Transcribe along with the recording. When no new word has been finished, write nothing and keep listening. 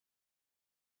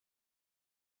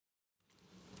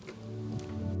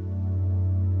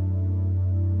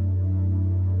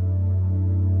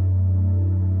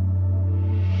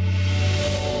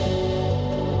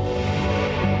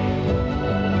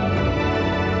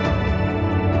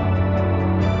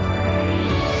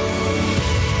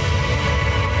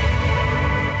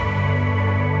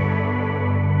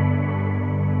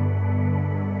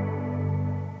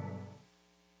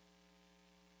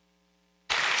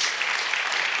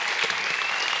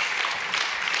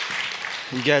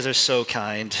You guys are so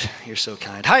kind. You're so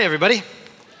kind. Hi, everybody.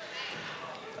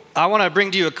 I want to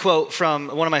bring to you a quote from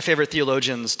one of my favorite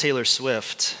theologians, Taylor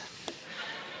Swift.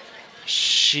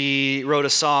 She wrote a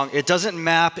song. It doesn't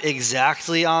map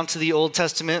exactly onto the Old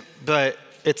Testament, but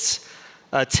it's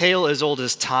a tale as old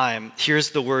as time. Here's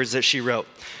the words that she wrote.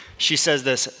 She says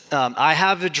this, I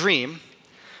have a dream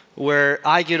where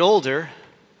I get older,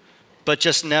 but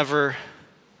just never.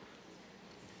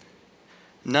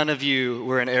 None of you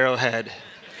were in Arrowhead.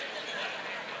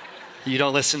 You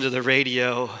don't listen to the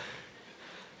radio.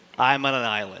 I'm on an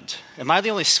island. Am I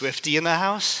the only Swiftie in the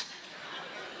house?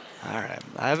 All right.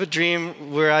 I have a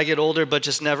dream where I get older, but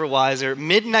just never wiser.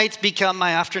 Midnights become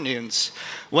my afternoons.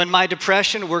 When my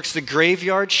depression works the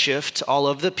graveyard shift, all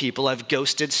of the people I've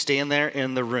ghosted stand there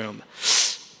in the room.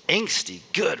 Angsty,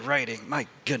 good writing. My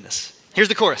goodness. Here's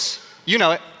the chorus. You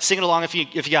know it. Sing it along if you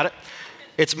got it.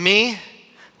 It's me.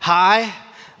 Hi.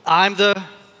 I'm the...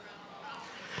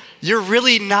 You're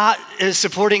really not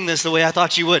supporting this the way I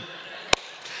thought you would.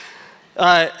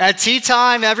 At tea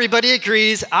time, everybody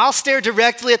agrees. I'll stare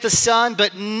directly at the sun,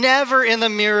 but never in the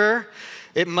mirror.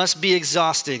 It must be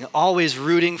exhausting, always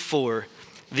rooting for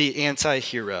the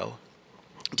anti-hero.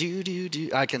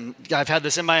 I've had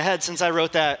this in my head since I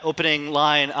wrote that opening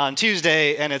line on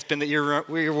Tuesday, and it's been the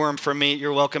earworm for me.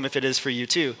 You're welcome if it is for you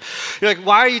too. You're like,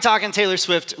 why are you talking Taylor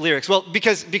Swift lyrics? Well,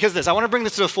 because this. I want to bring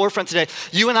this to the forefront today.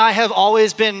 You and I have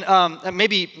always been,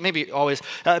 maybe always,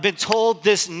 been told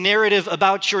this narrative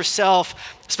about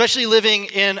yourself, especially living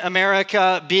in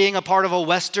America, being a part of a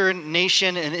Western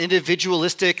nation, an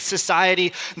individualistic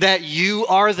society, that you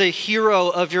are the hero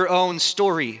of your own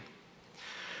story.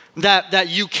 That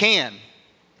you can,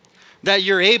 that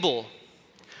you're able,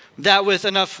 that with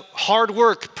enough hard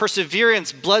work,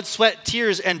 perseverance, blood, sweat,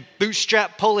 tears, and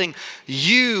bootstrap pulling,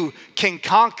 you can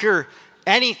conquer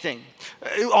anything.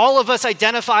 All of us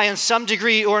identify in some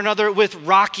degree or another with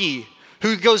Rocky,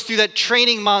 who goes through that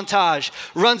training montage,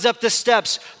 runs up the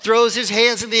steps, throws his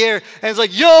hands in the air, and is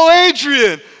like, yo,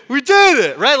 Adrian, we did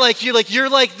it, right? You're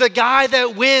like the guy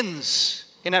that wins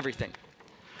in everything.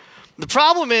 The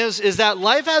problem is that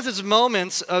life has its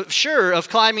moments, of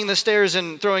climbing the stairs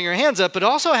and throwing your hands up, but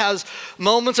also has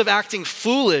moments of acting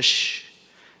foolish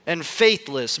and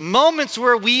faithless, moments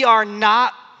where we are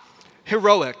not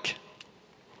heroic.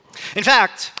 In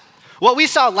fact, what we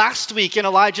saw last week in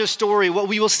Elijah's story, what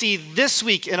we will see this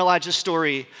week in Elijah's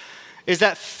story, is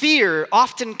that fear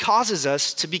often causes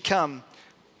us to become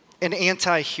an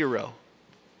anti-hero.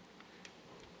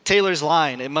 Taylor's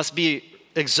line, it must be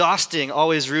exhausting,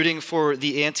 always rooting for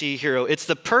the anti-hero. It's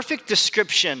the perfect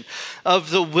description of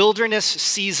the wilderness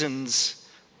seasons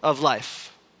of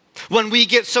life. When we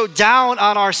get so down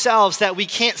on ourselves that we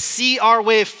can't see our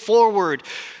way forward,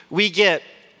 we get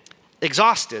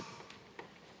exhausted.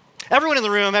 Everyone in the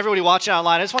room, everybody watching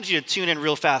online, I just want you to tune in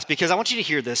real fast because I want you to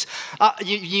hear this.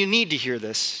 You need to hear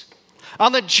this.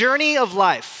 On the journey of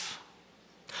life,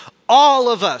 all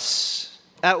of us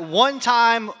at one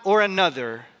time or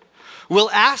another will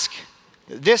ask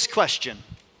this question: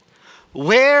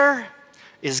 where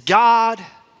is God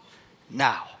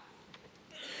now?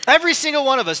 Every single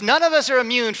one of us, none of us are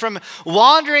immune from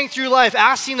wandering through life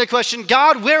asking the question,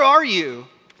 God, where are you?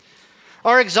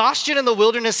 Our exhaustion in the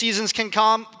wilderness seasons can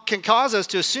cause us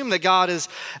to assume that God is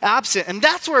absent. And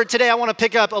that's where today I want to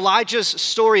pick up Elijah's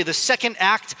story, the second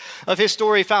act of his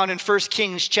story found in 1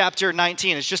 Kings chapter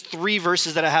 19. It's just 3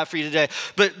 verses that I have for you today.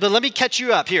 But let me catch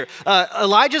you up here.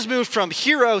 Elijah's moved from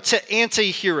hero to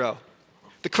anti-hero.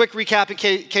 The quick recap in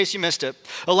case you missed it.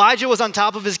 Elijah was on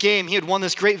top of his game. He had won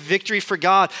this great victory for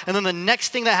God. And then the next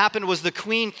thing that happened was the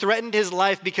queen threatened his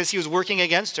life because he was working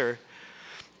against her.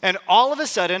 And all of a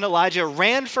sudden, Elijah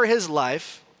ran for his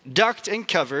life, ducked and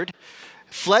covered,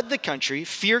 fled the country.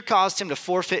 Fear caused him to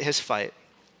forfeit his fight.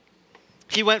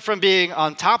 He went from being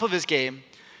on top of his game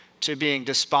to being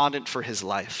despondent for his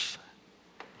life.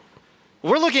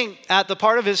 We're looking at the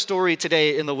part of his story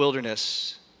today in the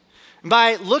wilderness.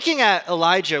 By looking at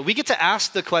Elijah, we get to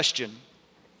ask the question,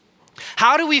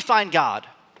 how do we find God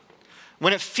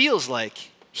when it feels like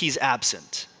he's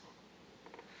absent?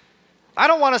 I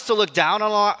don't want us to look down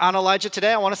on Elijah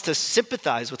today. I want us to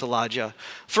sympathize with Elijah.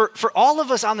 For all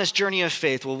of us on this journey of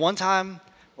faith will one time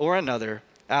or another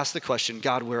ask the question,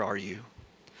 God, where are you?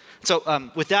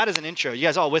 So with that as an intro, you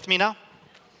guys all with me now?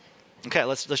 Okay,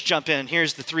 let's jump in.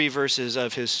 Here's the 3 verses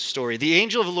of his story. The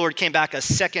angel of the Lord came back a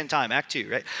second time, Act 2,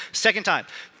 right? Second time,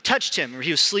 touched him where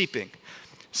he was sleeping,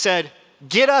 said,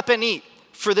 get up and eat,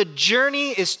 for the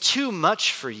journey is too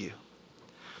much for you.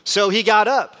 So he got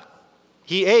up,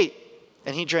 he ate,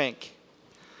 and he drank.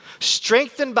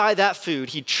 Strengthened by that food,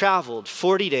 he traveled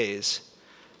 40 days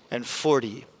and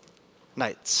 40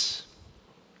 nights.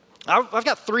 I've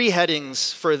got 3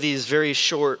 headings for these very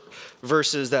short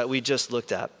verses that we just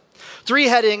looked at. 3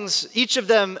 headings, each of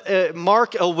them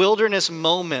mark a wilderness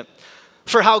moment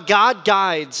for how God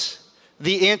guides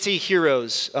the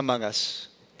anti-heroes among us.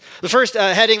 The first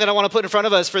heading that I want to put in front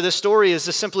of us for this story is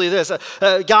just simply this.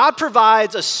 God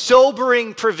provides a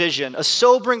sobering provision, a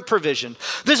sobering provision.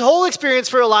 This whole experience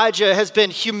for Elijah has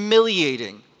been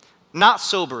humiliating, not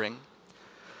sobering.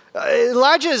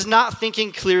 Elijah is not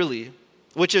thinking clearly,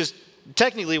 which is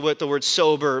technically what the word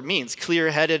sober means,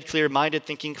 clear-headed, clear-minded,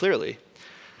 thinking clearly.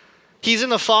 He's in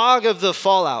the fog of the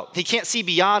fallout. He can't see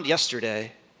beyond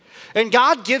yesterday. And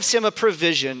God gives him a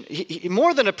provision.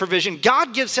 More than a provision,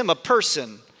 God gives him a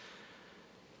person.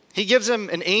 He gives him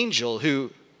an angel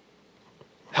who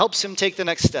helps him take the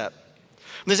next step.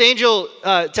 This angel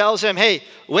tells him, hey,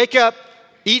 wake up,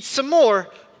 eat some more,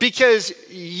 because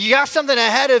you got something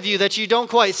ahead of you that you don't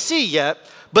quite see yet,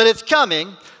 but it's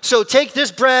coming. So take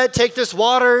this bread, take this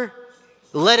water,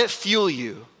 let it fuel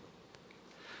you.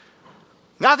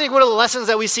 Now I think one of the lessons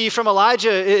that we see from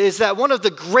Elijah is that one of the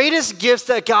greatest gifts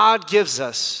that God gives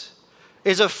us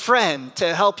is a friend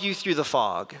to help you through the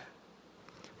fog.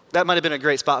 That might have been a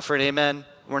great spot for an amen.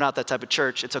 We're not that type of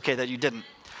church. It's okay that you didn't.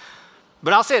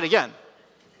 But I'll say it again.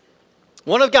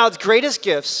 One of God's greatest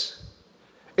gifts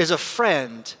is a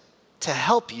friend to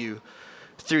help you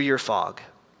through your fog.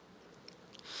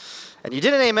 And you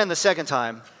didn't amen the second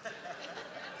time,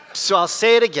 so I'll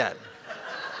say it again.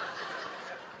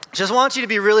 Just want you to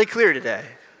be really clear today.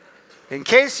 In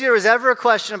case there was ever a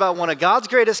question about one of God's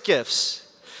greatest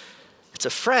gifts, it's a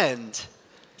friend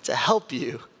to help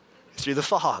you through the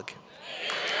fog.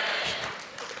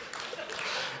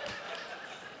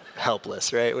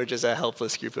 Helpless, right? We're just a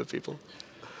helpless group of people.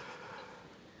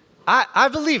 I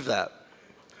believe that.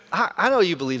 I know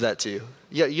you believe that too.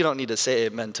 You don't need to say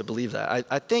amen to believe that.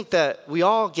 I think that we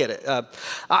all get it.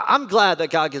 I'm glad that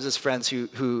God gives us friends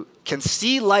who can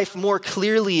see life more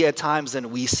clearly at times than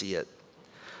we see it.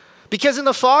 Because in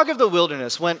the fog of the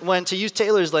wilderness, when to use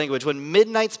Taylor's language, when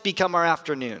midnights become our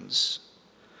afternoons,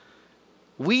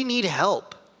 we need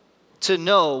help to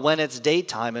know when it's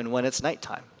daytime and when it's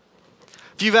nighttime.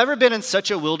 If you've ever been in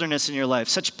such a wilderness in your life,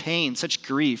 such pain, such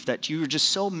grief, that you were just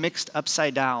so mixed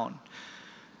upside down,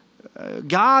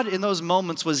 God in those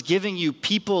moments was giving you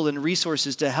people and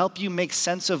resources to help you make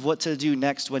sense of what to do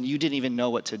next when you didn't even know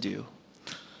what to do.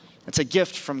 It's a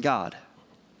gift from God.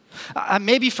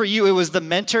 Maybe for you, it was the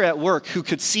mentor at work who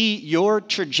could see your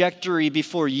trajectory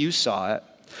before you saw it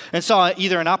and saw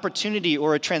either an opportunity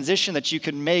or a transition that you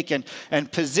could make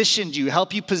and positioned you,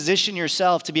 help you position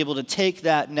yourself to be able to take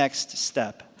that next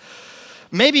step.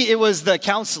 Maybe it was the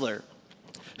counselor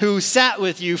who sat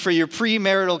with you for your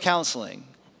premarital counseling.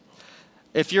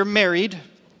 If you're married,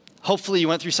 hopefully you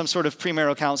went through some sort of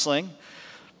premarital counseling.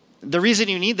 The reason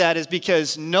you need that is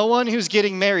because no one who's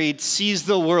getting married sees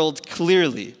the world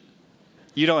clearly.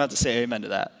 You don't have to say amen to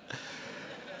that.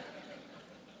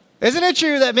 Isn't it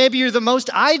true that maybe you're the most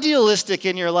idealistic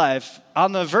in your life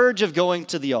on the verge of going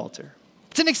to the altar?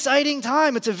 It's an exciting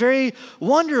time. It's a very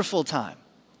wonderful time.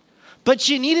 But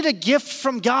you needed a gift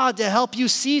from God to help you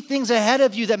see things ahead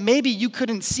of you that maybe you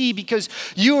couldn't see because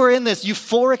you were in this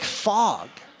euphoric fog.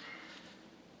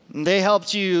 And they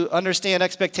helped you understand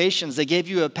expectations. They gave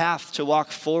you a path to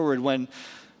walk forward when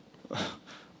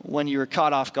you were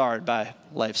caught off guard by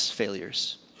life's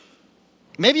failures.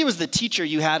 Maybe it was the teacher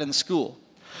you had in school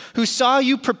who saw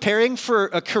you preparing for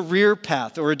a career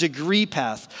path or a degree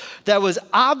path that was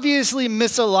obviously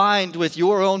misaligned with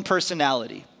your own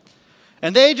personality.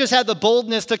 And they just had the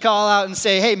boldness to call out and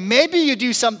say, hey, maybe you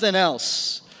do something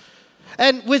else.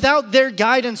 And without their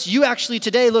guidance, you actually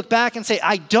today look back and say,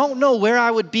 I don't know where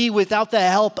I would be without the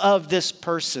help of this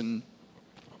person.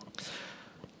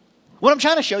 What I'm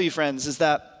trying to show you, friends, is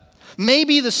that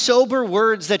maybe the sober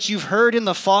words that you've heard in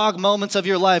the fog moments of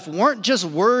your life weren't just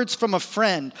words from a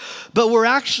friend, but were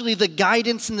actually the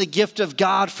guidance and the gift of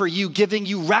God for you, giving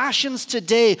you rations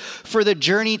today for the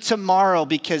journey tomorrow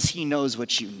because he knows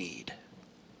what you need.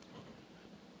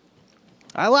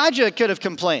 Elijah could have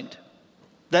complained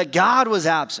that God was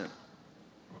absent.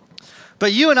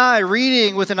 But you and I,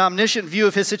 reading with an omniscient view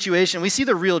of his situation, we see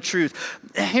the real truth.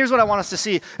 Here's what I want us to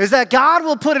see, is that God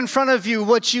will put in front of you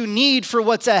what you need for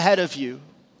what's ahead of you.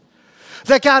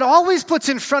 That God always puts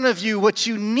in front of you what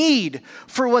you need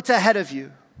for what's ahead of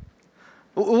you.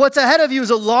 What's ahead of you is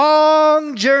a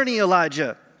long journey,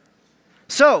 Elijah.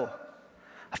 So,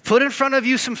 I've put in front of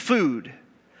you some food.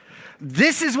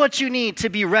 This is what you need to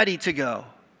be ready to go.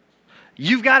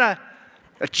 You've got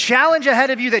a challenge ahead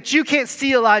of you that you can't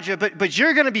see, Elijah, but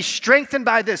you're going to be strengthened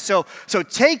by this. So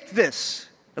take this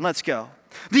and let's go.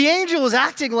 The angel is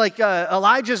acting like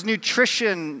Elijah's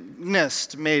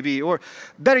nutritionist, maybe. Or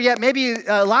better yet, maybe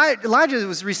Elijah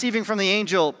was receiving from the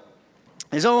angel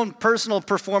his own personal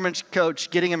performance coach,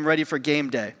 getting him ready for game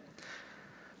day.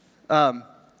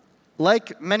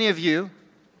 Like many of you,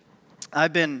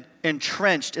 I've been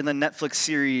entrenched in the Netflix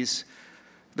series,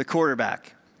 The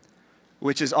Quarterback,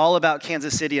 which is all about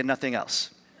Kansas City and nothing else.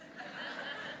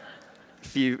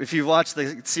 If you've watched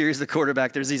the series The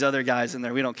Quarterback, there's these other guys in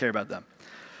there. We don't care about them.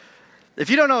 If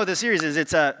you don't know what the series is,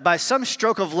 it's by some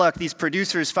stroke of luck, these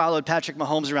producers followed Patrick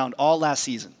Mahomes around all last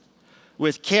season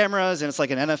with cameras, and it's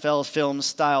like an NFL film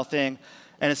style thing.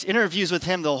 And it's interviews with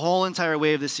him the whole entire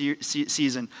way of the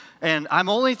season. And I'm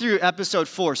only through episode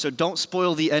 4, so don't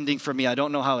spoil the ending for me. I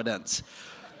don't know how it ends.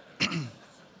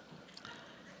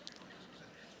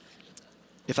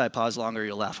 If I pause longer,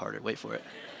 you'll laugh harder. Wait for it.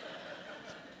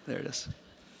 There it is.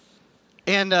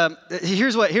 And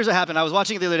here's what happened. I was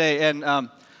watching it the other day, and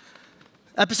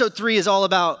episode 3 is all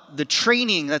about the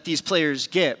training that these players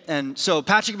get. And so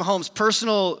Patrick Mahomes'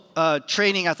 personal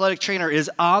athletic trainer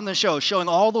is on the show showing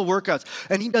all the workouts.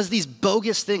 And he does these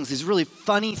bogus things, these really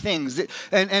funny things.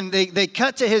 And they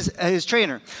cut to his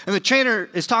trainer. And the trainer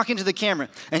is talking to the camera.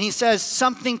 And he says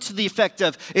something to the effect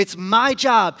of, it's my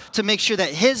job to make sure that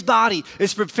his body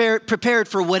is prepared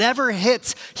for whatever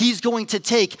hits he's going to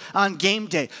take on game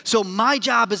day. So my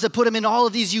job is to put him in all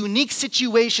of these unique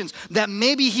situations that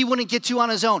maybe he wouldn't get to on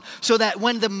his own, so that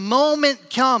when the moment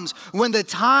comes, when the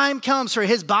time comes for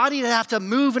his body to have to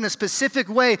move in a specific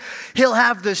way, he'll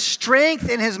have the strength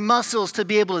in his muscles to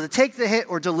be able to take the hit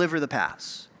or deliver the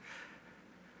pass.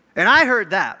 And I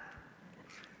heard that.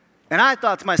 And I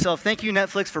thought to myself, thank you,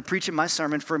 Netflix, for preaching my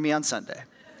sermon for me on Sunday.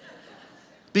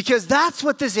 Because that's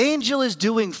what this angel is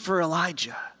doing for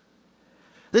Elijah.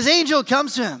 This angel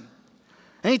comes to him,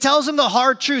 and he tells him the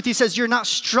hard truth. He says, you're not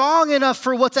strong enough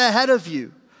for what's ahead of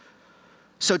you.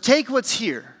 So take what's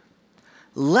here.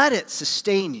 Let it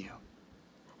sustain you.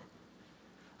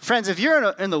 Friends, if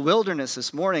you're in the wilderness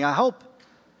this morning, I hope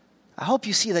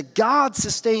you see that God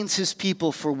sustains his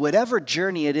people for whatever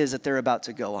journey it is that they're about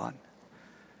to go on.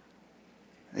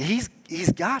 He's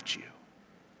got you.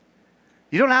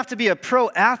 You don't have to be a pro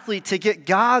athlete to get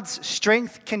God's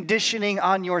strength conditioning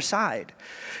on your side.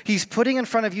 He's putting in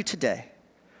front of you today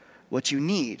what you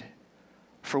need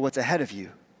for what's ahead of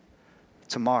you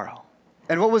tomorrow.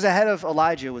 And what was ahead of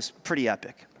Elijah was pretty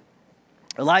epic.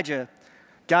 Elijah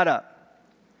got up,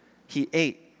 he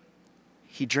ate,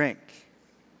 he drank.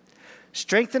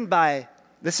 Strengthened by,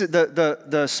 this is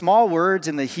the small words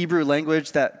in the Hebrew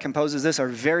language that composes this are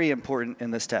very important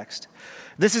in this text.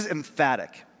 This is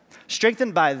emphatic.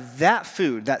 Strengthened by that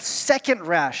food, that second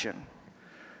ration,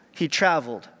 he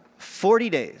traveled 40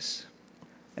 days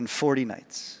and 40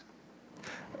 nights.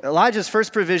 Elijah's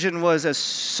first provision was a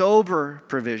sober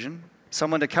provision,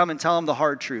 someone to come and tell him the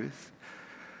hard truth.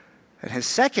 And his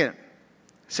second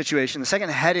situation, the second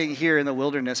heading here in the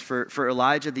wilderness for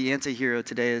Elijah, the anti-hero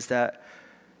today, is that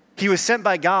he was sent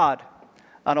by God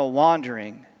on a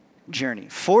wandering journey.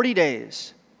 40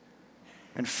 days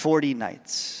and 40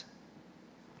 nights.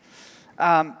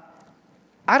 I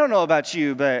don't know about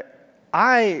you, but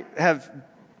I have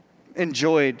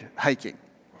enjoyed hiking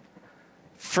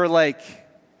for like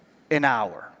an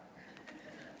hour.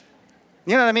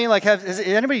 You know what I mean? Like, has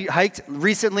anybody hiked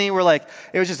recently where like,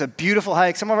 it was just a beautiful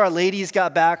hike? Some of our ladies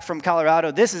got back from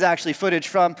Colorado. This is actually footage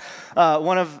from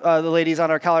one of the ladies on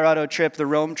our Colorado trip, the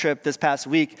Rome trip this past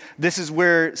week. This is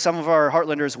where some of our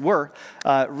Heartlanders were.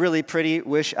 Really pretty.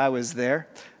 Wish I was there.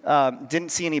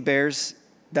 Didn't see any bears.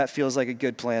 That feels like a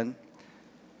good plan.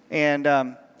 And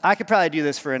I could probably do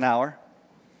this for an hour.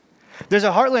 There's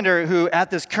a Heartlander who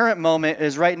at this current moment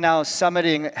is right now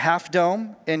summiting Half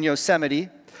Dome in Yosemite,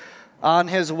 on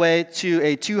his way to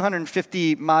a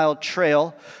 250-mile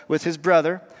trail with his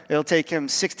brother. It'll take him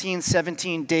 16,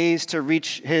 17 days to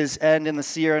reach his end in the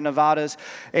Sierra Nevadas.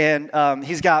 And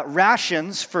he's got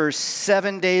rations for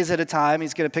 7 days at a time.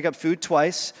 He's going to pick up food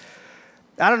twice.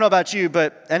 I don't know about you,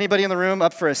 but anybody in the room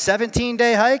up for a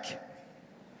 17-day hike?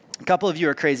 A couple of you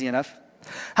are crazy enough.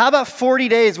 How about 40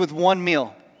 days with one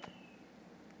meal?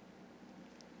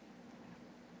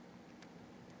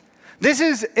 This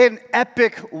is an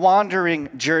epic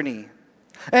wandering journey.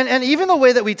 And even the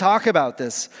way that we talk about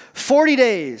this, 40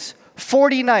 days,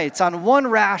 40 nights on one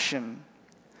ration,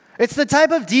 it's the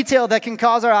type of detail that can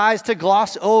cause our eyes to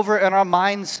gloss over and our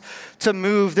minds to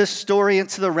move this story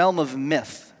into the realm of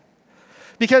myth.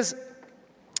 Because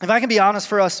if I can be honest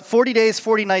for us, 40 days,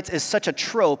 40 nights is such a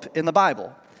trope in the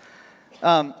Bible.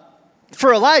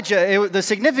 For Elijah, the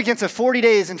significance of 40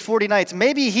 days and 40 nights,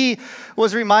 maybe he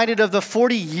was reminded of the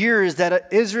 40 years that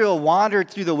Israel wandered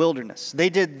through the wilderness. They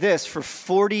did this for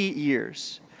 40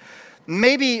 years.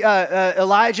 Maybe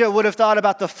Elijah would have thought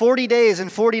about the 40 days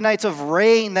and 40 nights of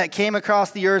rain that came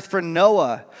across the earth for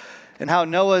Noah and how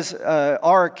Noah's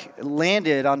ark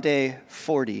landed on day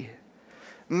 40.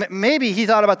 Maybe he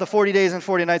thought about the 40 days and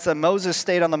 40 nights that Moses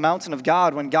stayed on the mountain of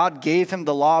God when God gave him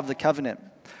the law of the covenant.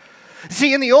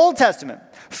 See, in the Old Testament,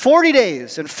 40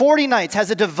 days and 40 nights has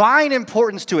a divine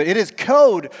importance to it. It is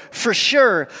code for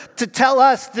sure to tell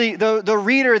us, the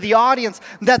reader, the audience,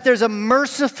 that there's a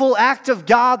merciful act of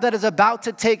God that is about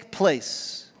to take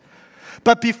place.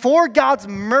 But before God's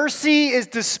mercy is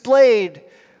displayed,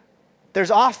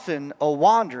 there's often a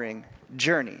wandering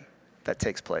journey that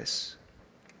takes place.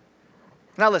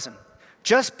 Now listen,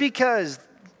 just because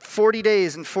 40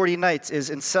 days and 40 nights is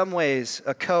in some ways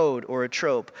a code or a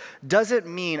trope doesn't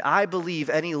mean I believe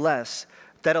any less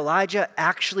that Elijah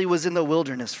actually was in the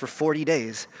wilderness for 40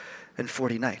 days and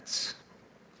 40 nights.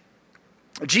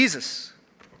 Jesus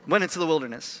went into the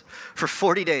wilderness for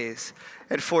 40 days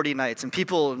and 40 nights, and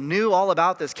people knew all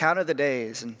about this, counted the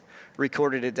days, and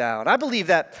recorded it down. I believe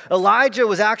that Elijah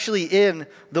was actually in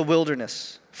the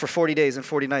wilderness for 40 days and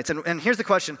 40 nights. And here's the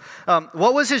question.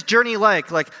 What was his journey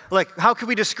like? Like, how could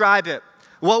we describe it?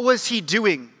 What was he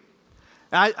doing?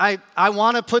 I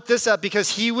want to put this up because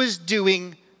he was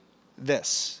doing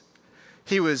this.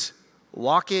 He was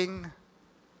walking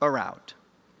around.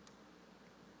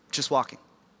 Just walking.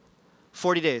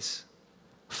 40 days,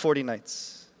 40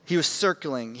 nights. He was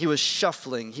circling. He was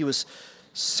shuffling. He was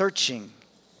searching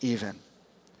even.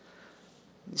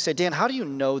 You say, Dan, how do you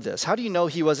know this? How do you know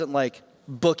he wasn't like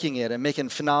booking it and making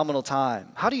phenomenal time?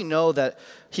 How do you know that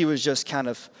he was just kind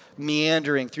of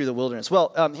meandering through the wilderness?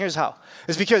 Well, here's how.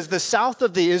 It's because the south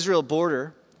of the Israel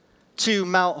border to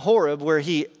Mount Horeb, where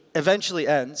he eventually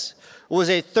ends, was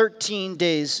a 13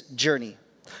 days journey.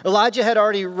 Elijah had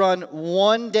already run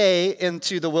 1 day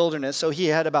into the wilderness, so he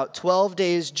had about 12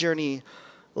 days journey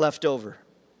left over.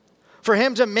 For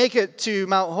him to make it to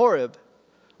Mount Horeb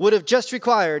would have just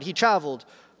required he traveled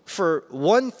for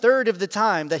 1/3 of the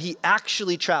time that he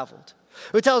actually traveled.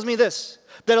 It tells me this,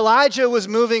 that Elijah was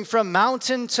moving from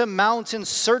mountain to mountain,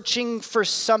 searching for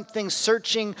something,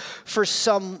 searching for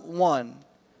someone.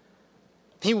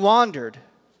 He wandered.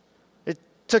 It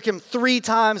took him 3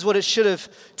 times what it should have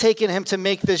taken him to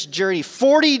make this journey.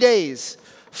 40 days,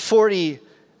 40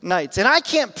 nights. And I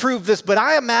can't prove this, but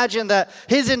I imagine that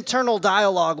his internal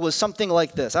dialogue was something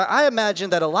like this. I imagine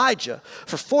that Elijah,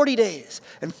 for 40 days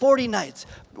and 40 nights,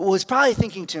 was probably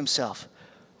thinking to himself,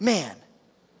 man,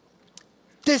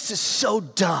 this is so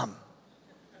dumb.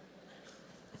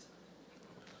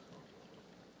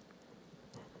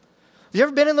 Have you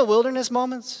ever been in the wilderness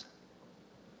moments?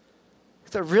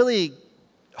 The really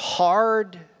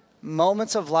hard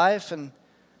moments of life, and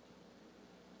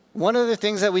one of the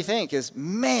things that we think is,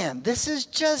 man, this is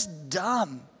just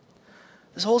dumb.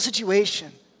 This whole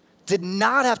situation did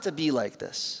not have to be like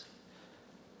this.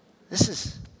 This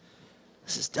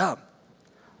is dumb.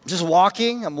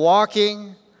 I'm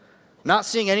walking, not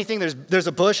seeing anything. There's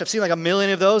a bush. I've seen like 1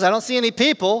 million of those. I don't see any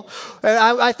people. And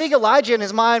I think Elijah in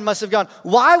his mind must have gone,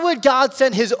 why would God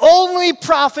send his only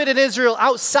prophet in Israel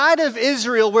outside of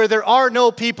Israel where there are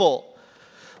no people?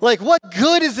 Like, what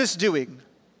good is this doing?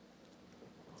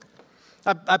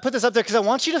 I put this up there because I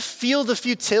want you to feel the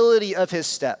futility of his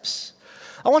steps.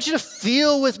 I want you to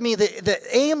feel with me the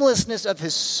aimlessness of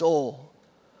his soul,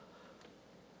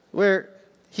 where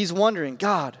he's wondering,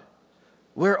 God,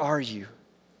 where are you?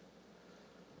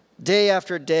 Day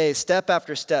after day, step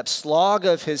after step, slog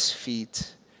of his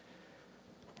feet.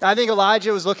 I think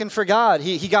Elijah was looking for God.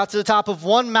 He got to the top of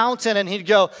one mountain and he'd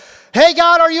go, hey,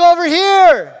 God, are you over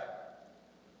here?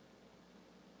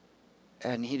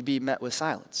 And he'd be met with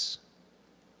silence.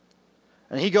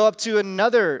 And he'd go up to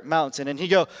another mountain and he'd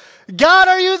go, God,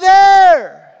 are you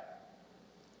there?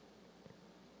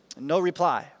 And no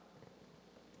reply.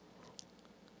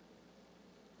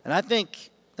 And I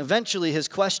think eventually his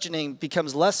questioning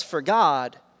becomes less for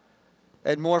God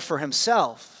and more for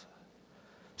himself.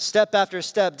 Step after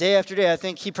step, day after day, I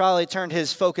think he probably turned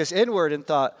his focus inward and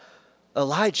thought,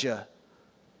 Elijah,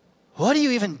 what are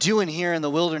you even doing here in the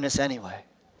wilderness anyway?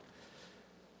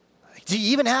 Like, do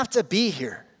you even have to be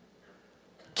here?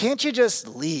 Can't you just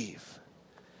leave?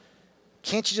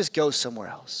 Can't you just go somewhere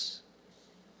else?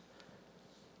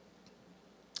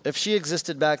 If she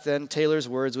existed back then, Taylor's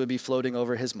words would be floating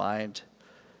over his mind.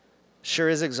 Sure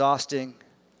is exhausting,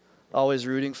 always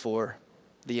rooting for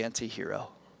the anti-hero.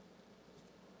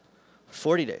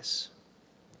 40 days,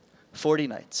 40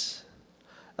 nights.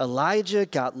 Elijah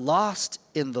got lost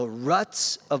in the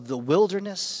ruts of the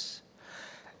wilderness.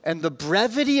 And the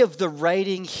brevity of the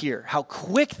writing here, how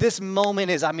quick this moment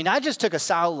is. I mean, I just took a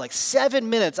solid like 7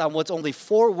 minutes on what's only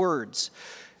 4 words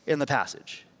in the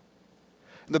passage.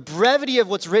 The brevity of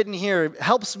what's written here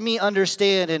helps me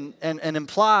understand and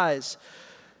implies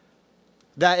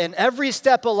that in every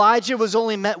step, Elijah was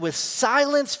only met with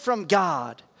silence from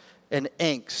God and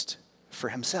angst for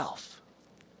himself.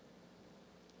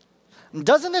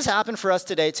 Doesn't this happen for us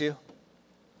today too?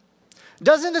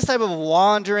 Doesn't this type of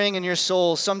wandering in your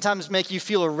soul sometimes make you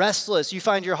feel restless? You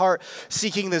find your heart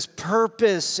seeking this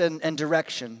purpose and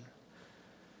direction.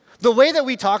 The way that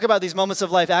we talk about these moments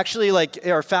of life actually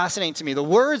are fascinating to me. The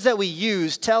words that we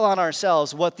use tell on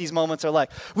ourselves what these moments are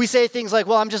like. We say things like,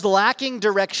 well, I'm just lacking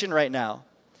direction right now.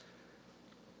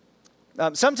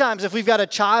 Sometimes if we've got a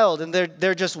child and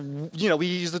they're just, we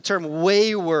use the term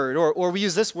wayward, or we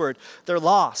use this word, they're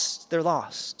lost. They're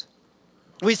lost.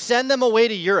 We send them away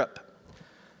to Europe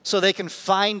so they can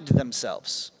find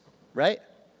themselves, right?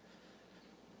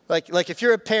 Like if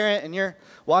you're a parent and you're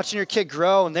watching your kid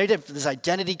grow and they have this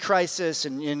identity crisis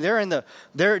and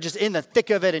they're just in the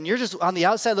thick of it and you're just on the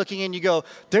outside looking in, you go,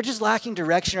 they're just lacking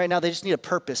direction right now. They just need a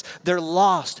purpose. They're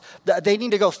lost. They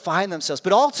need to go find themselves.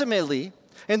 But ultimately,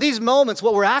 in these moments,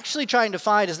 what we're actually trying to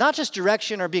find is not just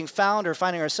direction or being found or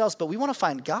finding ourselves, but we want to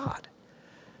find God.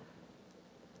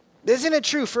 Isn't it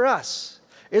true for us?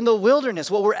 In the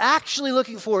wilderness, what we're actually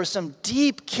looking for is some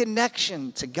deep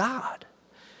connection to God.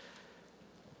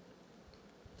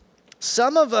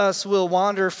 Some of us will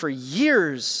wander for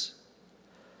years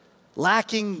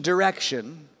lacking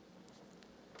direction.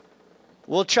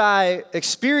 We'll try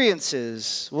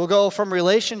experiences. We'll go from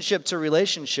relationship to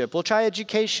relationship. We'll try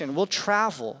education. We'll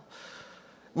travel.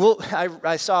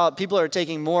 I saw people are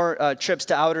taking more trips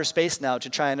to outer space now to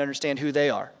try and understand who they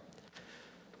are.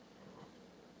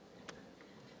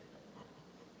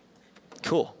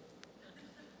 Cool.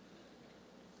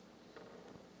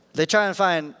 They try and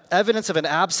find evidence of an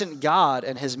absent God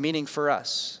and his meaning for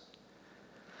us.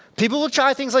 People will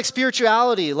try things like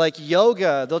spirituality, like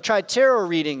yoga. They'll try tarot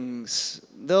readings.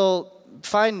 They'll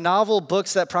find novel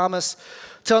books that promise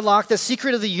to unlock the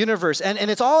secret of the universe. And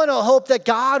it's all in a hope that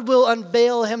God will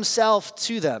unveil himself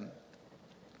to them.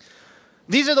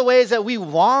 These are the ways that we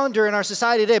wander in our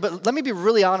society today. But let me be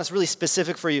really honest, really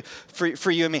specific for you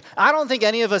and me. I don't think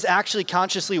any of us actually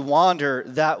consciously wander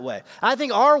that way. I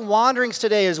think our wanderings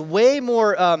today is way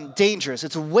more dangerous.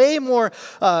 It's way more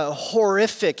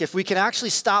horrific if we can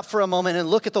actually stop for a moment and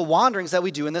look at the wanderings that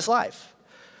we do in this life.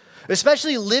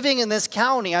 Especially living in this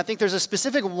county, I think there's a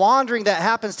specific wandering that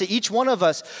happens to each one of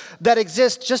us that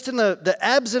exists just in the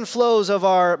ebbs and flows of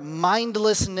our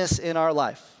mindlessness in our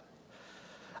life.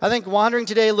 I think wandering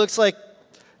today looks like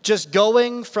just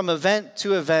going from event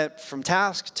to event, from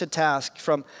task to task,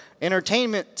 from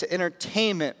entertainment to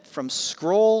entertainment, from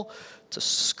scroll to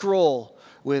scroll,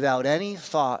 without any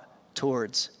thought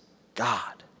towards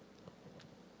God.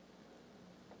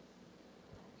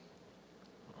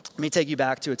 Let me take you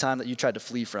back to a time that you tried to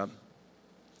flee from.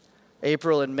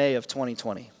 April and May of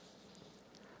 2020.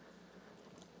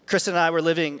 Kristen and I were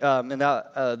living in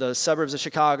the suburbs of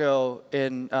Chicago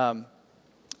in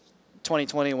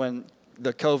 2020 when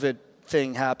the COVID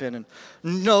thing happened and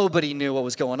nobody knew what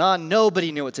was going on.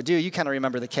 Nobody knew what to do. You kind of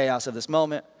remember the chaos of this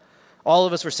moment. All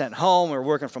of us were sent home. We were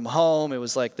working from home. It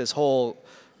was like this whole,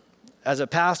 as a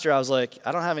pastor, I was like,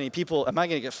 I don't have any people. Am I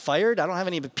going to get fired? I don't have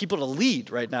any people to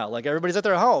lead right now. Like everybody's at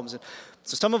their homes. And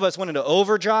so some of us went into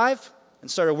overdrive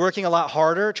and started working a lot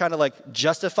harder, trying to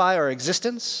justify our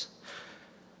existence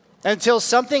until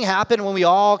something happened when we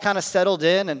all kind of settled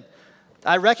in. And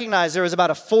I recognized there was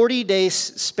about a 40-day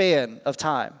span of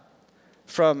time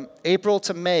from April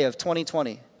to May of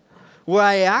 2020 where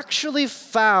I actually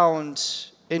found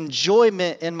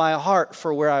enjoyment in my heart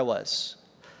for where I was.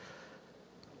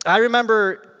 I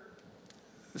remember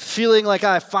feeling like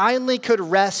I finally could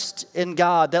rest in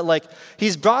God, that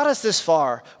he's brought us this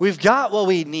far. We've got what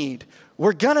we need.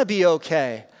 We're going to be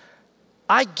okay.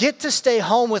 I get to stay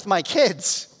home with my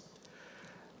kids.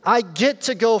 I get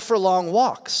to go for long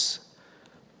walks.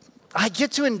 I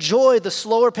get to enjoy the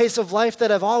slower pace of life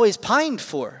that I've always pined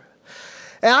for.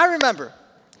 And I remember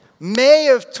May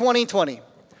of 2020,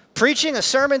 preaching a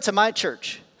sermon to my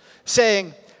church,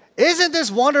 saying, isn't this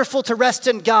wonderful to rest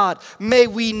in God? May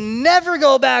we never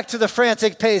go back to the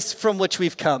frantic pace from which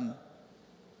we've come.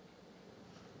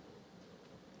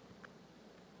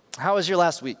 How was your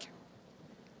last week?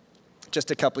 Just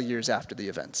a couple years after the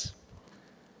events.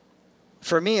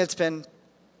 For me, it's been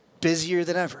busier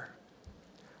than ever.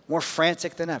 More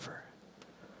frantic than ever,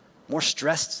 more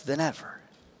stressed than ever.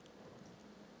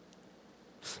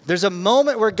 There's a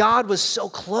moment where God was so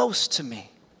close to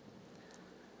me.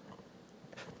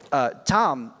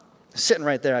 Tom, sitting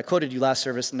right there, I quoted you last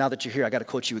service, and now that you're here, I got to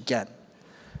quote you again.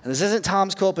 And this isn't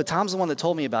Tom's quote, but Tom's the one that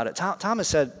told me about it. Tom has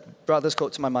said, brought this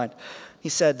quote to my mind. He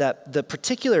said that the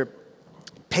particular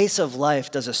pace of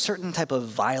life does a certain type of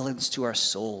violence to our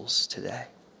souls today.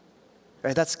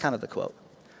 Right? That's kind of the quote.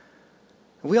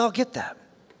 We all get that.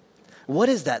 What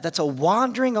is that? That's a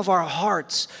wandering of our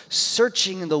hearts,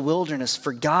 searching in the wilderness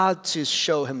for God to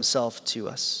show himself to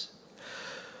us.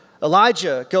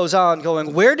 Elijah goes on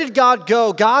going, where did God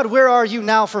go? God, where are you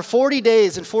now? For 40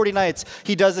 days and 40 nights,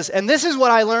 he does this. And this is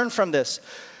what I learned from this,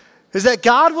 is that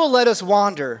God will let us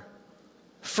wander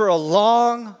for a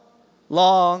long,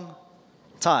 long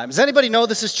time. Does anybody know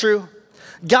this is true?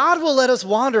 God will let us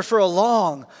wander for a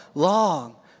long,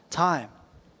 long time.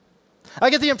 I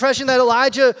get the impression that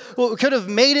Elijah could have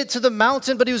made it to the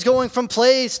mountain, but he was going from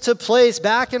place to place,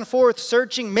 back and forth,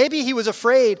 searching. Maybe he was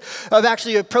afraid of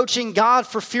actually approaching God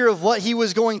for fear of what he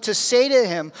was going to say to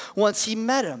him once he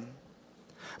met him.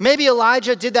 Maybe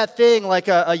Elijah did that thing like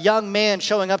a young man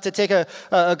showing up to take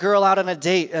a girl out on a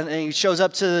date, and he shows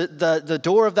up to the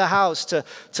door of the house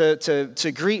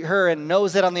to greet her and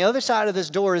knows that on the other side of this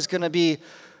door is going to be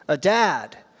a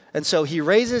dad. And so he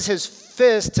raises his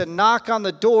fist to knock on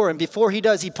the door, and before he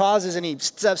does, he pauses and he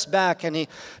steps back and he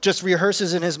just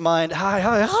rehearses in his mind,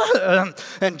 hi,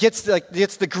 and gets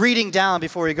the greeting down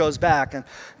before he goes back and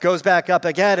goes back up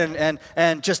again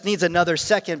and just needs another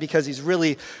second because he's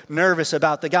really nervous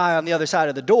about the guy on the other side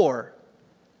of the door.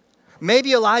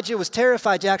 Maybe Elijah was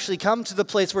terrified to actually come to the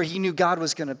place where he knew God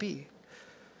was going to be.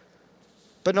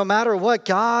 But no matter what,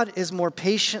 God is more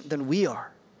patient than we are.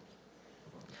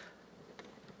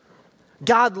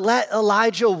 God let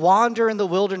Elijah wander in the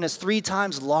wilderness 3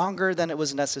 times longer than it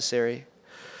was necessary.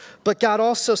 But God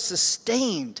also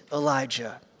sustained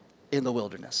Elijah in the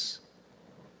wilderness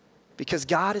because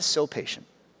God is so patient.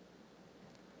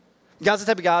 God's the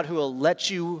type of God who will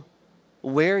let you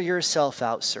wear yourself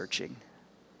out searching.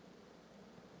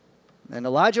 And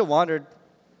Elijah wandered.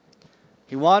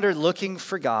 He wandered looking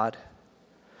for God.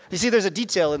 You see, there's a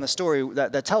detail in the story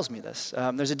that tells me this.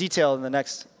 There's a detail in the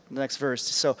next verse.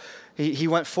 So he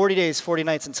went 40 days, 40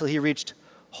 nights until he reached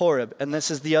Horeb. And this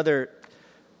is the other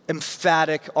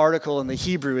emphatic article in the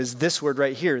Hebrew is this word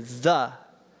right here, the.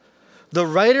 The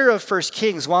writer of 1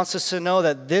 Kings wants us to know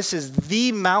that this is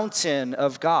the mountain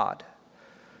of God.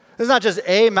 It's not just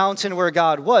a mountain where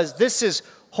God was. This is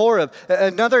Horeb.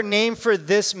 Another name for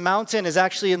this mountain is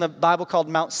actually in the Bible called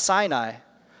Mount Sinai.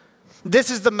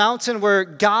 This is the mountain where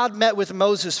God met with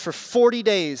Moses for 40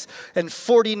 days and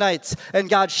 40 nights. And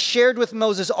God shared with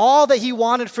Moses all that he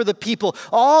wanted for the people,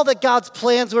 all that God's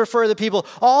plans were for the people,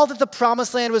 all that the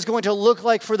promised land was going to look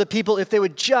like for the people if they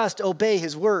would just obey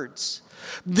his words.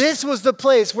 This was the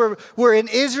place where in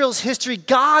Israel's history,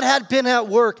 God had been at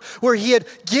work, where he had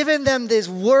given them his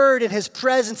word and his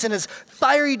presence and his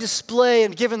fiery display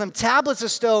and given them tablets of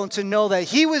stone to know that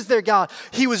he was their God.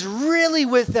 He was really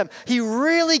with them. He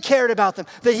really cared about them,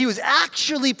 that he was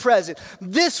actually present.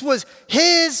 This was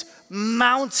his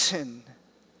mountain.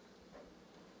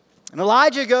 And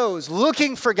Elijah goes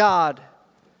looking for God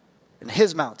in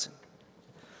his mountain.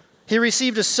 He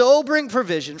received a sobering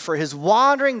provision for his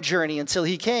wandering journey until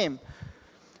he came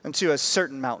into a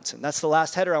certain mountain. That's the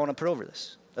last header I want to put over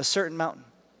this. A certain mountain.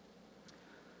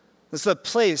 This is the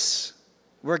place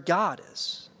where God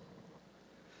is.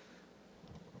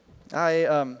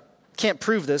 I can't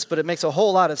prove this, but it makes a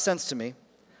whole lot of sense to me.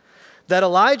 That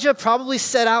Elijah probably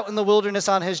set out in the wilderness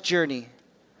on his journey,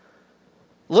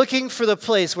 looking for the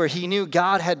place where he knew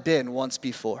God had been once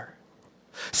before.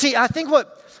 See, I think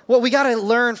what we got to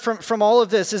learn from all of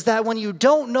this is that when you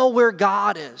don't know where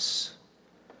God is,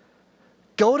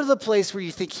 go to the place where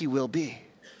you think he will be.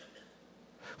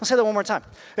 I'll say that one more time.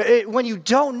 When you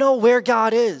don't know where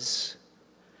God is,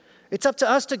 it's up to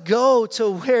us to go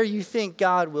to where you think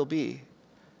God will be.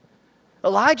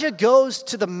 Elijah goes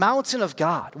to the mountain of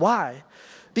God. Why?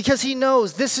 Because he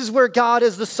knows this is where God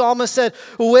is. The psalmist said,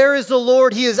 "Where is the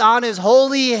Lord? He is on his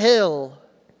holy hill,"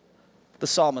 the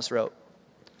psalmist wrote.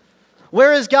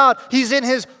 Where is God? He's in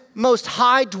his most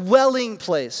high dwelling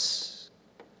place.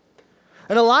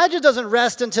 And Elijah doesn't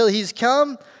rest until he's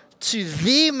come to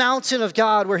the mountain of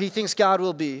God where he thinks God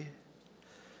will be.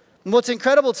 And what's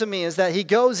incredible to me is that he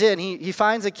goes in, he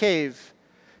finds a cave.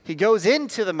 He goes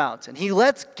into the mountain. He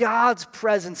lets God's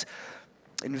presence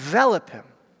envelop him.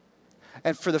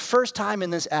 And for the first time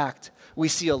in this act, we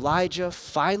see Elijah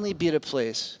finally be at a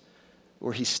place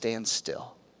where he stands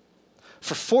still.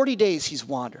 For 40 days he's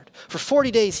wandered. For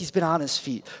 40 days he's been on his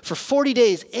feet. For 40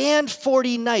 days and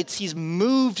 40 nights he's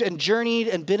moved and journeyed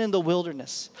and been in the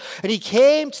wilderness. And he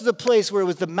came to the place where it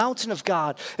was the mountain of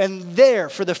God. And there,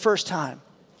 for the first time,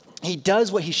 he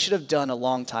does what he should have done a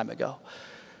long time ago.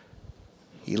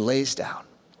 He lays down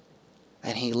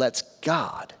and he lets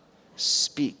God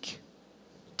speak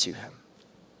to him.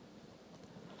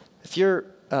 If you're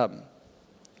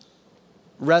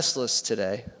restless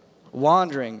today,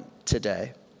 wandering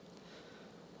today,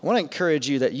 I want to encourage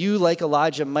you that you, like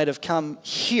Elijah, might have come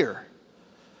here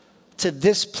to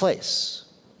this place.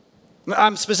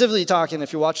 I'm specifically talking,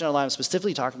 if you're watching online, I'm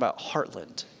specifically talking about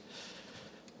Heartland,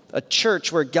 a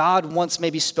church where God once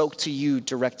maybe spoke to you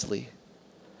directly.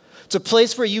 It's a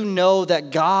place where you know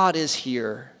that God is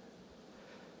here.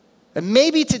 And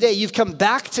maybe today you've come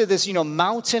back to this,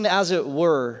 mountain as it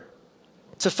were,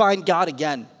 to find God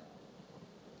again.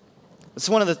 It's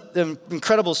one of the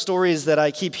incredible stories that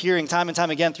I keep hearing time and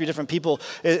time again through different people,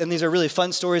 and these are really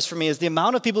fun stories for me, is the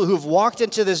amount of people who have walked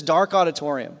into this dark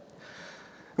auditorium,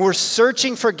 who were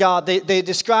searching for God. They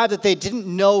described that they didn't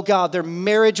know God. Their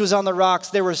marriage was on the rocks.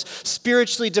 They were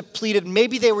spiritually depleted.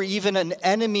 Maybe they were even an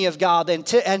enemy of God,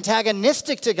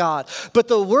 antagonistic to God. But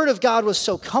the word of God was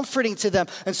so comforting to them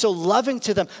and so loving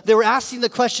to them. They were asking the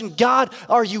question, God,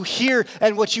 are you here?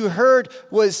 And what you heard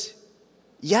was,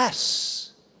 yes.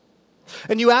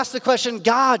 And you asked the question,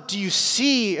 God, do you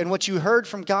see? And what you heard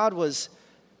from God was,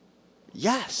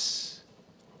 yes.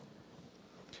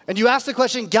 And you asked the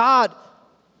question, God,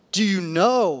 do you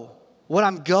know what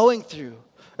I'm going through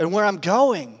and where I'm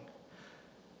going?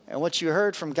 And what you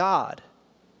heard from God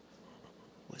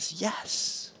was,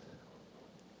 yes.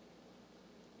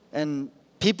 And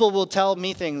people will tell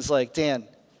me things like, Dan,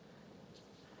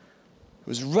 it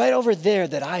was right over there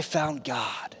that I found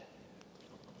God.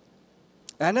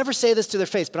 And I never say this to their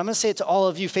face, but I'm going to say it to all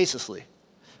of you facelessly.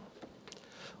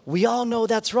 We all know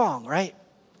that's wrong, right?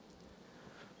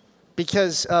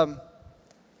 Because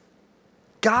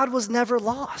God was never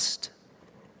lost.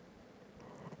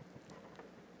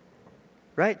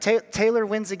 Right? Taylor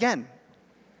wins again.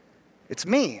 It's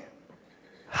me.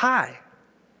 Hi.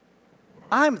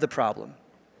 I'm the problem.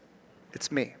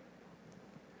 It's me.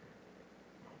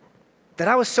 That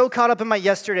I was so caught up in my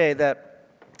yesterday that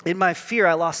in my fear,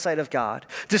 I lost sight of God.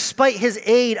 Despite his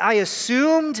aid, I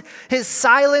assumed his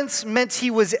silence meant he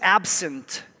was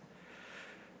absent.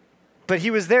 But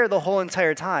he was there the whole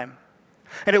entire time.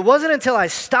 And it wasn't until I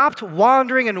stopped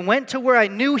wandering and went to where I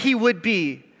knew he would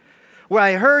be, where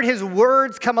I heard his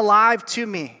words come alive to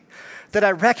me, that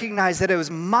I recognized that it was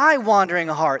my wandering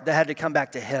heart that had to come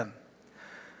back to him,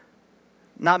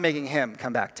 not making him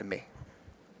come back to me.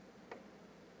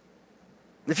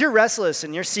 If you're restless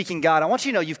and you're seeking God, I want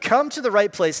you to know you've come to the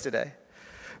right place today.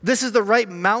 This is the right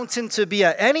mountain to be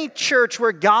at. Any church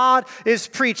where God is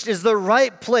preached is the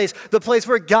right place, the place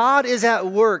where God is at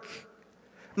work.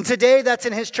 And today, that's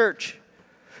in his church.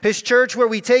 His church where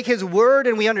we take his word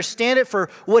and we understand it for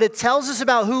what it tells us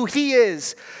about who he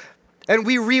is. And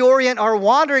we reorient our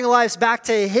wandering lives back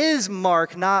to his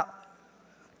mark, not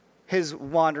his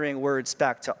wandering words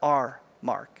back to our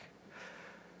mark.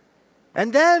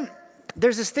 And then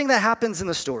there's this thing that happens in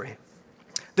the story.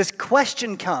 This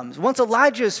question comes. Once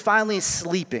Elijah is finally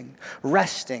sleeping,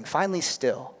 resting, finally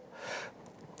still,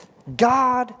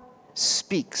 God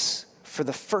speaks for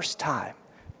the first time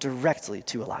directly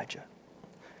to Elijah.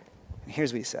 And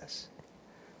here's what he says.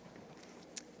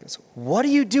 He goes, "What are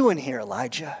you doing here,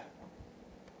 Elijah?"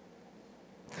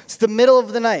 It's the middle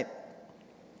of the night.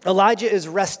 Elijah is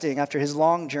resting after his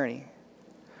long journey.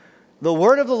 The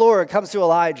word of the Lord comes to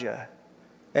Elijah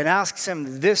and asks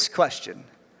him this question: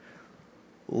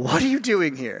 what are you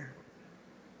doing here?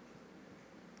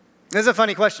 This is a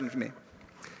funny question for me.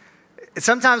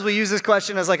 Sometimes we use this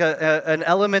question as like an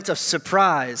element of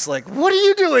surprise. Like, what are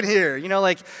you doing here?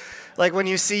 Like when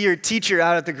you see your teacher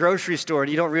out at the grocery store and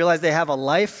you don't realize they have a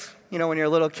life. When you're a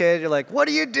little kid, you're like, what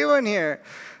are you doing here?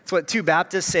 It's what two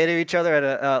Baptists say to each other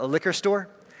at a liquor store.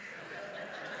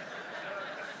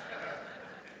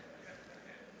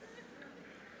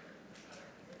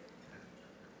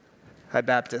 Hi,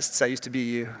 Baptists. I used to be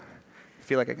you. I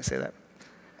feel like I can say that.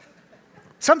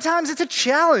 Sometimes it's a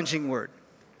challenging word.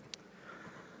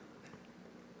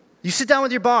 You sit down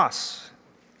with your boss,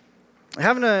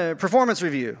 having a performance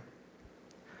review.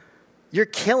 You're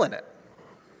killing it.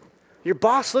 Your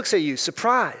boss looks at you,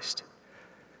 surprised,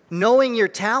 knowing you're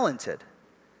talented,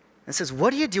 and says,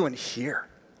 what are you doing here?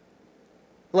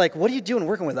 Like, what are you doing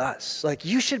working with us? Like,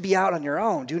 you should be out on your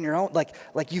own, doing your own.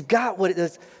 Like you've got what it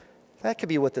is. That could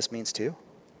be what this means too.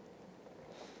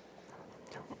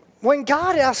 When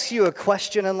God asks you a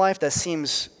question in life that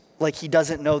seems like he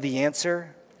doesn't know the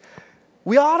answer,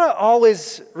 we ought to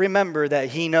always remember that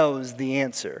he knows the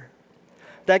answer.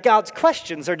 That God's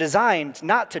questions are designed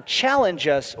not to challenge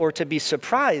us or to be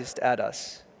surprised at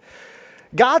us.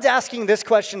 God's asking this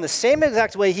question the same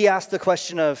exact way he asked the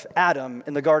question of Adam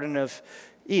in the Garden of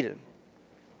Eden.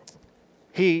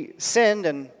 He sinned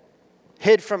and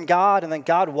hid from God, and then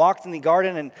God walked in the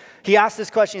garden, and he asked this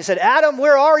question. He said, Adam,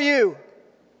 where are you?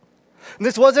 And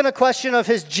this wasn't a question of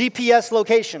his GPS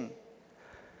location.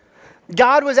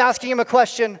 God was asking him a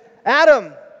question,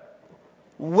 Adam,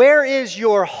 where is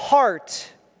your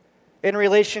heart in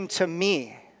relation to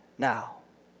me now?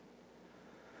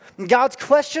 And God's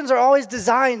questions are always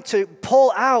designed to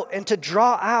pull out and to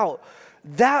draw out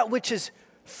that which is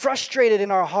frustrated in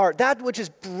our heart, that which is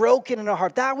broken in our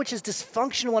heart, that which is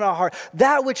dysfunctional in our heart,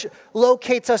 that which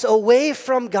locates us away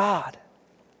from God.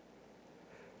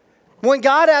 When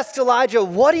God asked Elijah,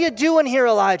 what are you doing here,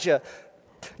 Elijah?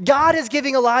 God is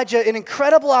giving Elijah an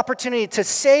incredible opportunity to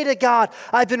say to God,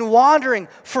 I've been wandering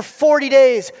for 40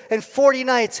 days and 40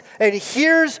 nights, and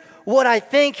here's what I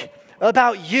think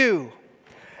about you.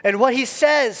 And what he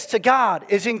says to God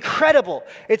is incredible.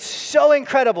 It's so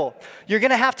incredible. You're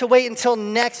going to have to wait until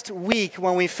next week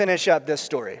when we finish up this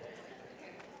story.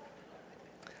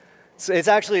 It's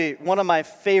actually one of my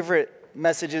favorite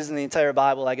messages in the entire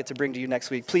Bible I get to bring to you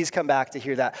next week. Please come back to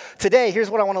hear that. Today,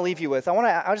 here's what I want to leave you with.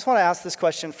 I just want to ask this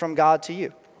question from God to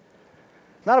you.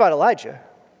 Not about Elijah,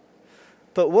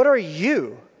 but what are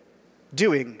you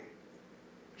doing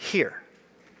here?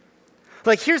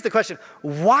 Like, here's the question.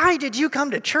 Why did you come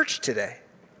to church today?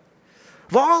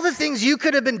 Of all the things you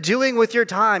could have been doing with your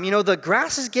time, the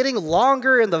grass is getting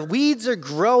longer and the weeds are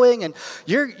growing and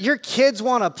your kids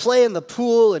want to play in the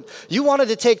pool and you wanted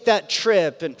to take that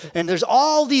trip and there's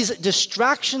all these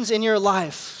distractions in your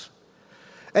life.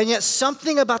 And yet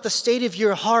something about the state of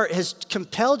your heart has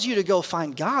compelled you to go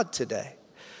find God today.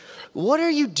 What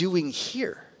are you doing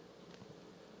here?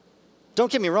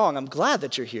 Don't get me wrong, I'm glad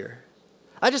that you're here.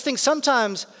 I just think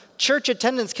sometimes church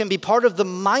attendance can be part of the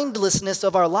mindlessness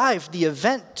of our life, the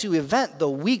event to event, the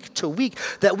week to week,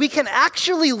 that we can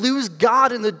actually lose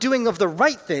God in the doing of the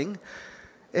right thing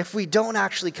if we don't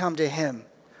actually come to him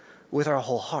with our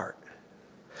whole heart.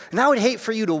 And I would hate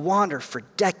for you to wander for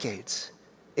decades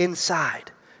inside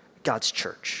God's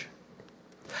church.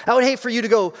 I would hate for you to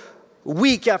go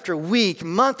week after week,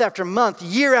 month after month,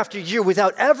 year after year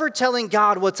without ever telling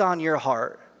God what's on your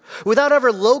heart. Without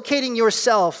ever locating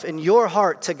yourself and your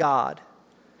heart to God.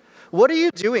 What are you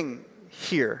doing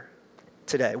here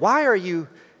today? Why are you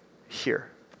here?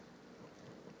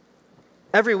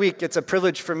 Every week, it's a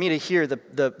privilege for me to hear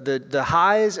the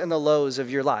highs and the lows of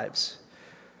your lives.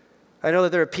 I know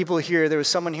that there are people here, there was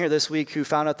someone here this week who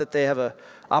found out that they have an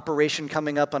operation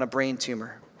coming up on a brain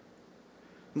tumor.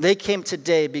 They came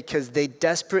today because they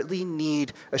desperately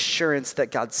need assurance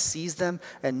that God sees them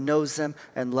and knows them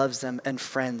and loves them, and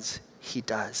friends, he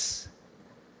does.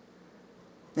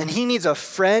 And he needs a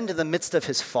friend in the midst of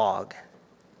his fog.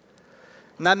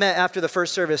 And I met after the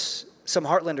first service some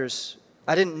Heartlanders.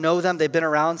 I didn't know them. They've been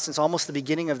around since almost the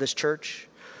beginning of this church.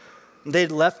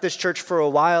 They'd left this church for a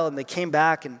while and they came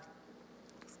back and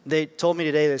they told me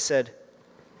today, they said,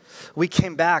 we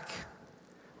came back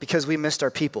because we missed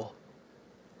our people.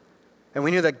 And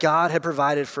we knew that God had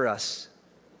provided for us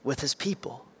with his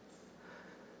people.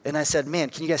 And I said, man,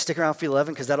 can you guys stick around for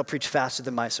 11? Because that'll preach faster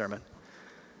than my sermon.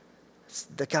 It's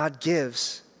that God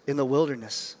gives in the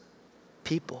wilderness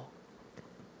people.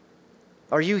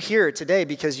 Are you here today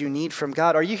because you need from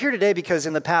God? Are you here today because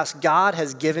in the past God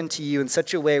has given to you in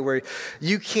such a way where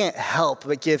you can't help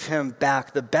but give him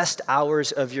back the best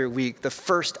hours of your week, the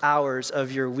first hours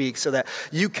of your week, so that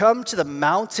you come to the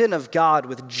mountain of God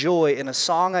with joy and a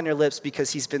song on your lips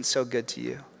because he's been so good to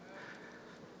you?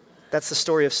 That's the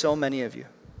story of so many of you.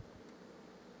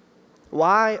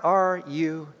 Why are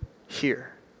you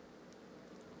here?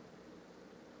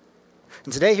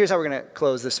 And today, here's how we're going to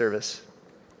close the service.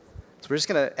 So we're just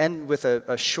going to end with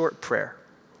a short prayer.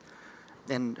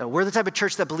 And we're the type of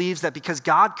church that believes that because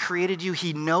God created you,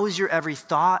 he knows your every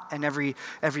thought and every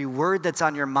word that's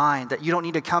on your mind, that you don't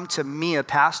need to come to me, a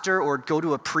pastor, or go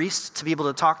to a priest to be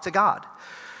able to talk to God.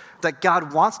 That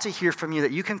God wants to hear from you,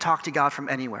 that you can talk to God from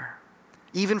anywhere,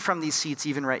 even from these seats,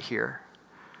 even right here.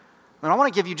 And I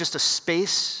want to give you just a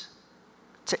space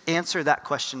to answer that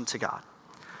question to God.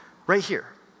 Right here,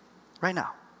 right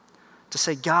now. To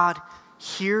say, God,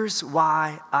 here's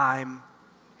why I'm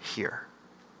here.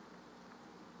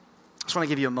 I just want to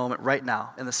give you a moment right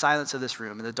now, in the silence of this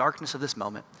room, in the darkness of this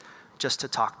moment, just to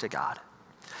talk to God.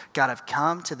 God, I've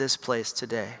come to this place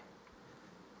today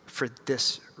for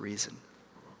this reason.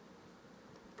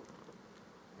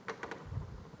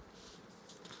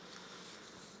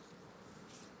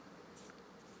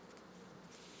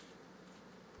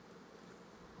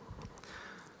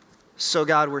 So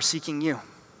God, we're seeking you.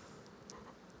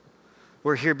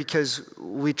 We're here because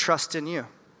we trust in you.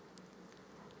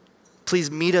 Please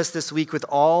meet us this week with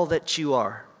all that you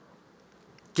are.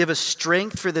 Give us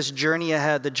strength for this journey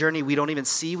ahead, the journey we don't even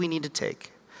see we need to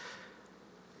take.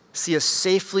 See us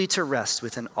safely to rest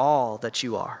within all that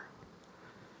you are.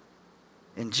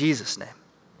 In Jesus' name.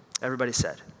 Everybody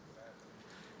said,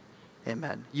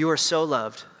 amen. You are so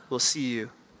loved. We'll see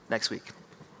you next week.